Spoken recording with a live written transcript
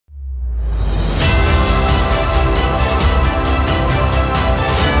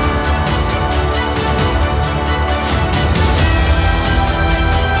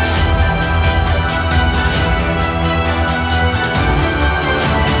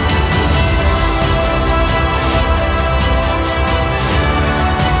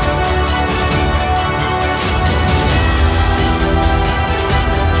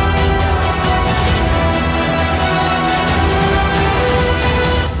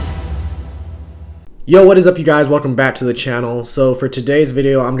Yo, what is up, you guys? Welcome back to the channel. So for today's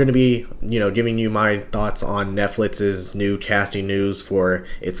video, I'm going to be, giving you my thoughts on Netflix's new casting news for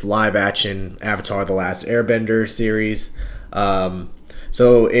its live-action Avatar: The Last Airbender series.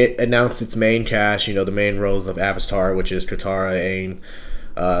 So it announced its main cast, the main roles of Avatar, which is Katara, Aang,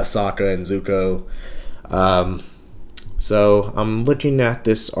 Sokka, and Zuko. So I'm looking at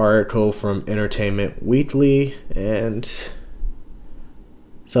this article from Entertainment Weekly, and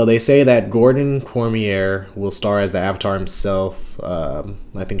so they say that Gordon Cormier will star as the Avatar himself.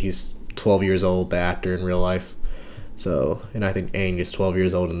 I think he's 12 years old, the actor in real life. So, and I think Aang is 12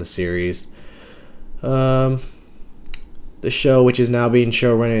 years old in the series. The show, which is now being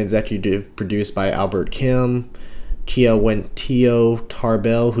showrun and executive produced by Albert Kim, Kia Wentio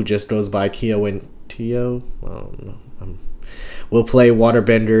Tarbell, who just goes by Kia Wentio, will play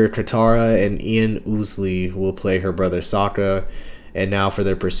Waterbender Katara, and Ian Ousley will play her brother Sokka. And now for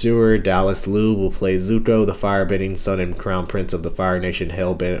their pursuer, Dallas Liu will play Zuko, the firebending son and crown prince of the Fire Nation,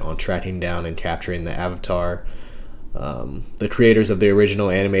 hell-bent on tracking down and capturing the Avatar. The creators of the original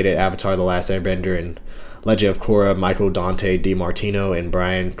animated Avatar: The Last Airbender and Legend of Korra, Michael Dante DiMartino and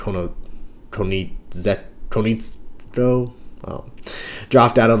Brian Konietzko,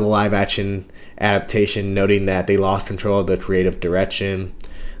 dropped out of the live-action adaptation, noting that they lost control of the creative direction.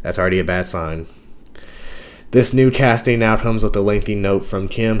 That's already a bad sign. This new casting now comes with a lengthy note from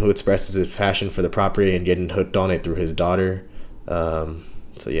Kim, who expresses his passion for the property and getting hooked on it through his daughter. So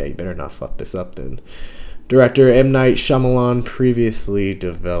yeah, you better not fuck this up then. Director M. Night Shyamalan previously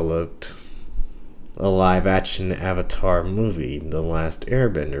developed a live-action Avatar movie, The Last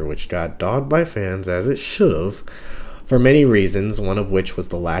Airbender, which got dogged by fans, as it should have, for many reasons, one of which was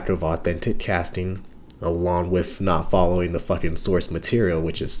the lack of authentic casting, along with not following the fucking source material,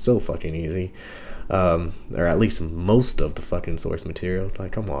 which is so fucking easy. Or at least most of the fucking source material.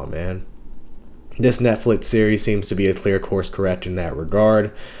 Like, come on, man. This Netflix series seems to be a clear course correct in that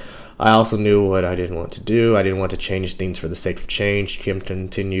regard. I also knew what I didn't want to do. I didn't want to change things for the sake of change. Kim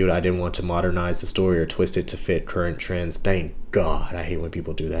continued, I didn't want to modernize the story or twist it to fit current trends. Thank God. I hate when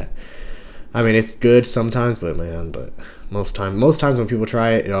people do that. I mean, it's good sometimes, but most times when people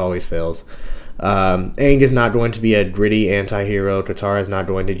try it, it always fails. Aang is not going to be a gritty anti-hero. Katara is not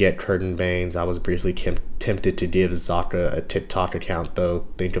going to get curtain bangs. I was briefly tempted to give Sokka a TikTok account, though.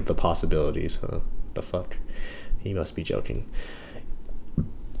 Think of the possibilities. The fuck? He must be joking.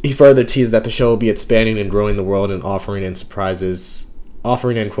 He further teased that the show will be expanding and growing the world and offering end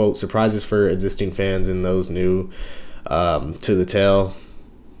quote surprises for existing fans and those new to the tale.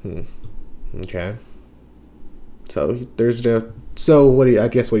 Okay. So I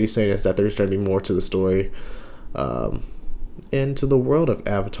guess what he's saying is that there's going to be more to the story, and to the world of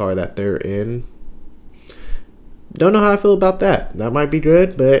Avatar that they're in. Don't know how I feel about that. That might be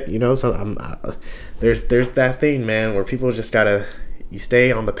good, but there's that thing, man, where people just you stay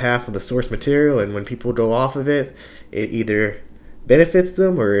on the path of the source material, and when people go off of it, it either benefits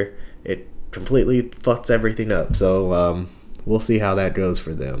them or it completely fucks everything up. So we'll see how that goes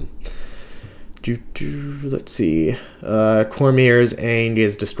for them. Let's see. Cormier's Aang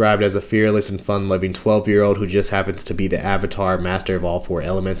is described as a fearless and fun-loving 12-year-old who just happens to be the Avatar, master of all four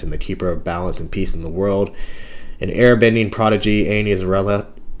elements and the keeper of balance and peace in the world. An airbending prodigy, Aang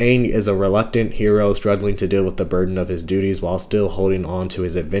is a reluctant hero struggling to deal with the burden of his duties while still holding on to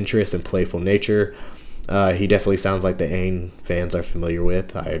his adventurous and playful nature. He definitely sounds like the Aang fans are familiar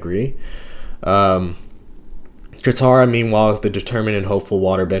with. I agree. Katara, meanwhile, is the determined and hopeful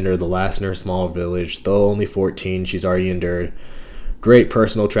waterbender, the last in her small village. Though only 14, she's already endured great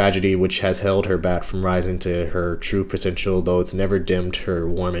personal tragedy, which has held her back from rising to her true potential, though it's never dimmed her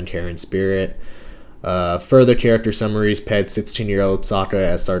warm and caring spirit. Further character summaries peg 16-year-old Sokka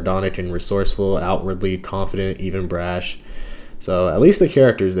as sardonic and resourceful, outwardly confident, even brash. So at least the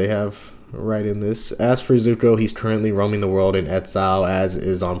characters they have right in this. As for Zuko, he's currently roaming the world in exile, as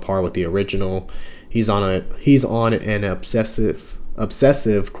is on par with the original. He's on an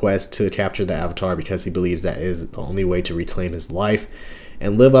obsessive quest to capture the Avatar because he believes that is the only way to reclaim his life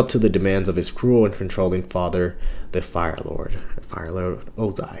and live up to the demands of his cruel and controlling father, the Fire Lord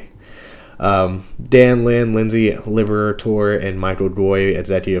Ozai. Dan Lin, Lindsay Liberator, and Michael Goy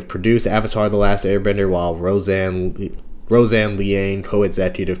executive produce Avatar: The Last Airbender, while Roseanne Liang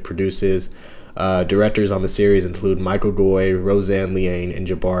co-executive produces. Directors on the series include Michael Goy, Roseanne Liang, and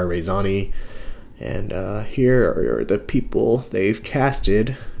Jabbar Rezani. And here are the people they've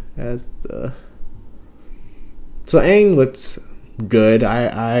casted as the... So Aang looks good.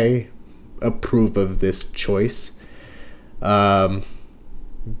 I approve of this choice.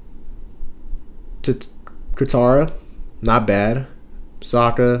 Katara, not bad.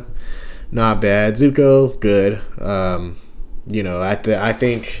 Sokka, not bad. Zuko, good. You know, I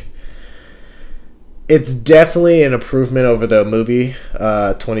think it's definitely an improvement over the movie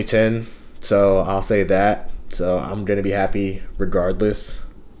 2010. So I'll say that. So I'm gonna be happy regardless.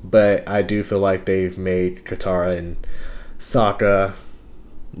 But I do feel like they've made Katara and Sokka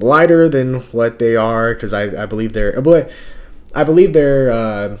lighter than what they are, because I believe they're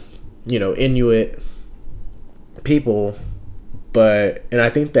you know, Inuit people, and I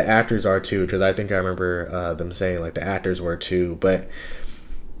think the actors are too, because I think I remember them saying like the actors were too. But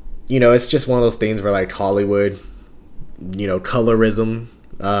you know, it's just one of those things where like Hollywood, you know, colorism,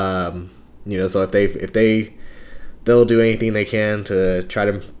 you know, so if they'll do anything they can to try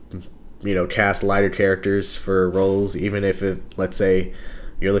to, you know, cast lighter characters for roles, even if let's say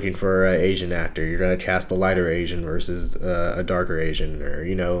you're looking for an Asian actor, you're gonna cast the lighter Asian versus a darker Asian, or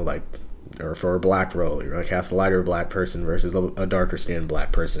you know, like, or for a black role, you're gonna cast a lighter black person versus a darker skinned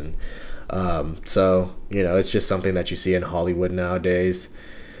black person. So you know, it's just something that you see in Hollywood nowadays.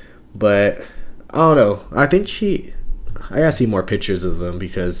 But I don't know. I think I gotta see more pictures of them,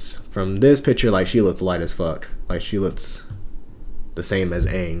 because from this picture, like, she looks light as fuck. Like, she looks the same as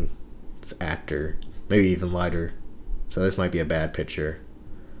Aang's actor, maybe even lighter. So this might be a bad picture,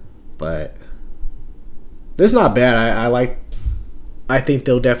 but this is not bad. I think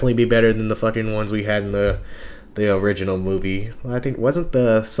they'll definitely be better than the fucking ones we had in the original movie. I think, wasn't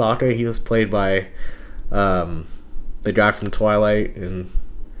the Sokka, he was played by the guy from Twilight, and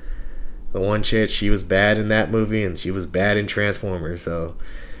the one chick, she was bad in that movie, and she was bad in Transformers. So,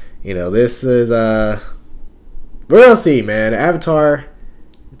 you know, this is we'll see, man. Avatar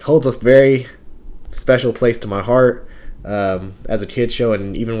holds a very special place to my heart as a kid show,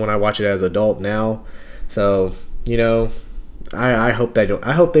 and even when I watch it as an adult now. So, you know, I hope they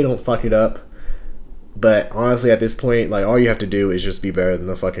don't fuck it up. But honestly, at this point, like, all you have to do is just be better than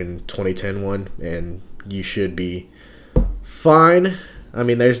the fucking 2010 one, and you should be fine. I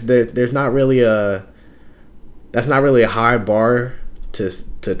mean, that's not really a high bar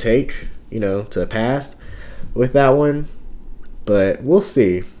to take, you know, to pass with that one. But we'll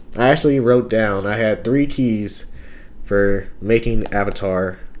see. I actually wrote down, I had 3 keys for making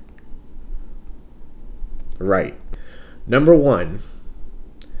Avatar right. Number 1,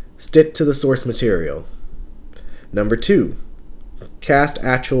 stick to the source material. Number 2, cast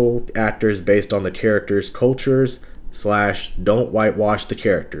actual actors based on the characters' cultures / don't whitewash the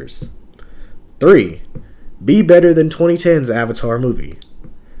characters. 3, be better than 2010's Avatar movie.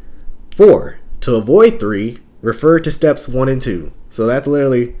 4, to avoid 3, refer to steps 1 and 2. So that's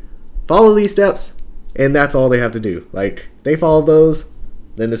literally, follow these steps, and that's all they have to do. Like, they follow those,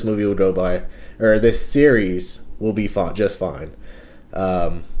 then this movie will go by, or this series will be just fine.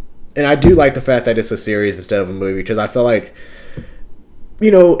 And I do like the fact that it's a series instead of a movie, because I feel like,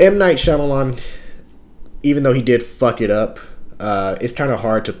 you know, M. Night Shyamalan, even though he did fuck it up, it's kind of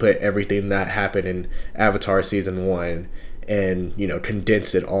hard to put everything that happened in Avatar Season 1 and, you know,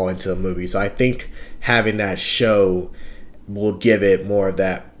 condense it all into a movie. So I think having that show will give it more of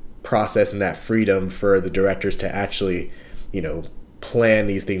that process and that freedom for the directors to actually, you know, plan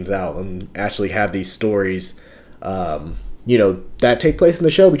these things out and actually have these stories, you know, that take place in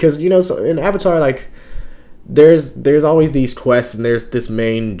the show. Because, you know, so in Avatar, like, there's always these quests, and there's this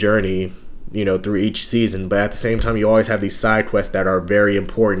main journey, you know, through each season, but at the same time, you always have these side quests that are very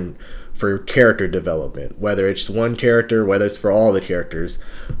important for character development, whether it's one character, whether it's for all the characters.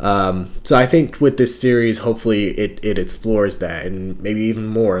 So I think with this series, hopefully it explores that, and maybe even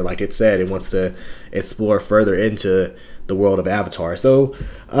more. Like it said, it wants to explore further into the world of Avatar. So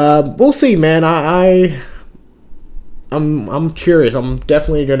we'll see, man. I'm curious. I'm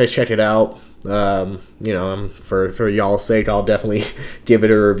definitely gonna check it out. You know, for y'all's sake, I'll definitely give it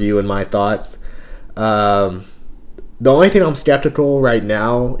a review and my thoughts. The only thing I'm skeptical right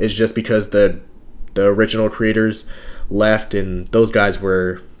now is just because the original creators left, and those guys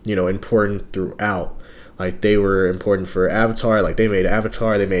were, you know, important throughout. Like, they were important for Avatar. Like, they made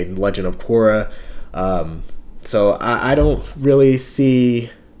Avatar, they made Legend of Korra. So I don't really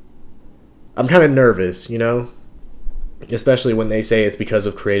see. I'm kind of nervous, you know, especially when they say it's because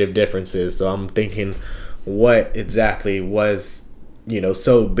of creative differences. So I'm thinking, what exactly was, you know,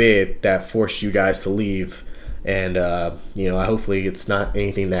 so big that forced you guys to leave? And you know, hopefully it's not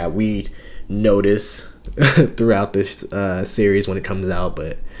anything that we notice throughout this series when it comes out.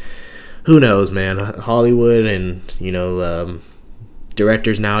 But who knows, man? Hollywood and, you know,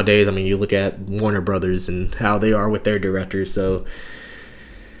 directors nowadays. I mean, you look at Warner Brothers and how they are with their directors. So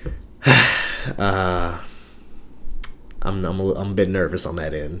I'm a bit nervous on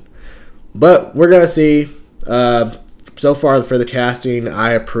that end, but we're gonna see. So far for the casting,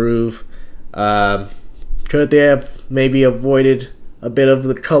 I approve. Could they have maybe avoided a bit of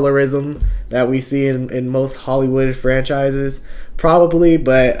the colorism that we see in most Hollywood franchises? Probably,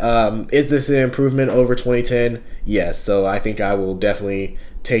 but is this an improvement over 2010? Yes, so I think I will definitely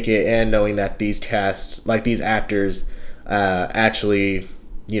take it, and knowing that these actors actually,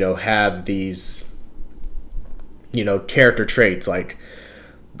 have these, character traits. Like,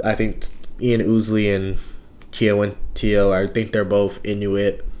 I think Ian Ousley and Kiawentio, I think they're both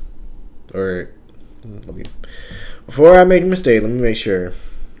Inuit, or before I make a mistake, let me make sure.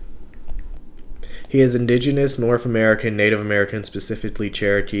 He is indigenous, North American, Native American, specifically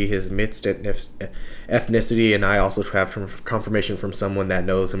Cherokee. His mixed ethnicity, and I also have confirmation from someone that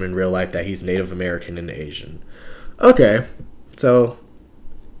knows him in real life that he's Native American and Asian. Okay, so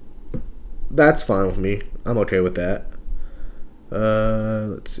that's fine with me. I'm okay with that.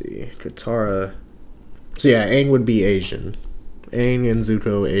 Let's see, Katara. So yeah, Aang would be Asian. Aang and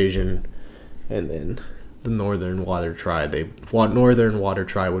Zuko Asian, and then the Northern Water Tribe. Northern Water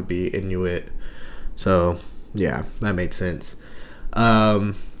Tribe would be Inuit. So, yeah, that made sense.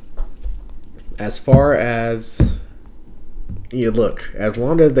 As far as look, as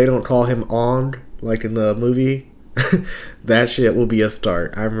long as they don't call him Ong like in the movie, that shit will be a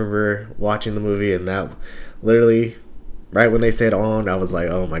start. I remember watching the movie, and that literally, right when they said Ong, I was like,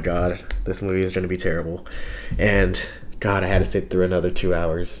 oh my god, this movie is going to be terrible. And god, I had to sit through another 2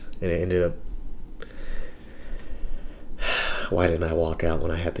 hours, and it ended up. Why didn't I walk out when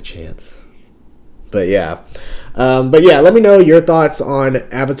I had the chance? But yeah, let me know your thoughts on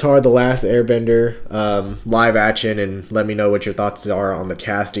Avatar: The Last Airbender live action, and let me know what your thoughts are on the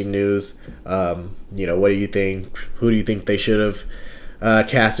casting news. What do you think? Who do you think they should have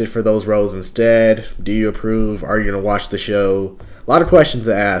casted for those roles instead? Do you approve? Are you gonna watch the show? A lot of questions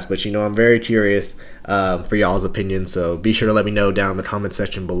to ask, but I'm very curious for y'all's opinion, so be sure to let me know down in the comment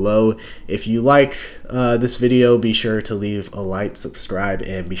section below. If you like this video, be sure to leave a like, subscribe,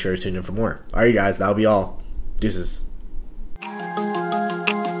 and be sure to tune in for more. Alright guys, that'll be all. Deuces.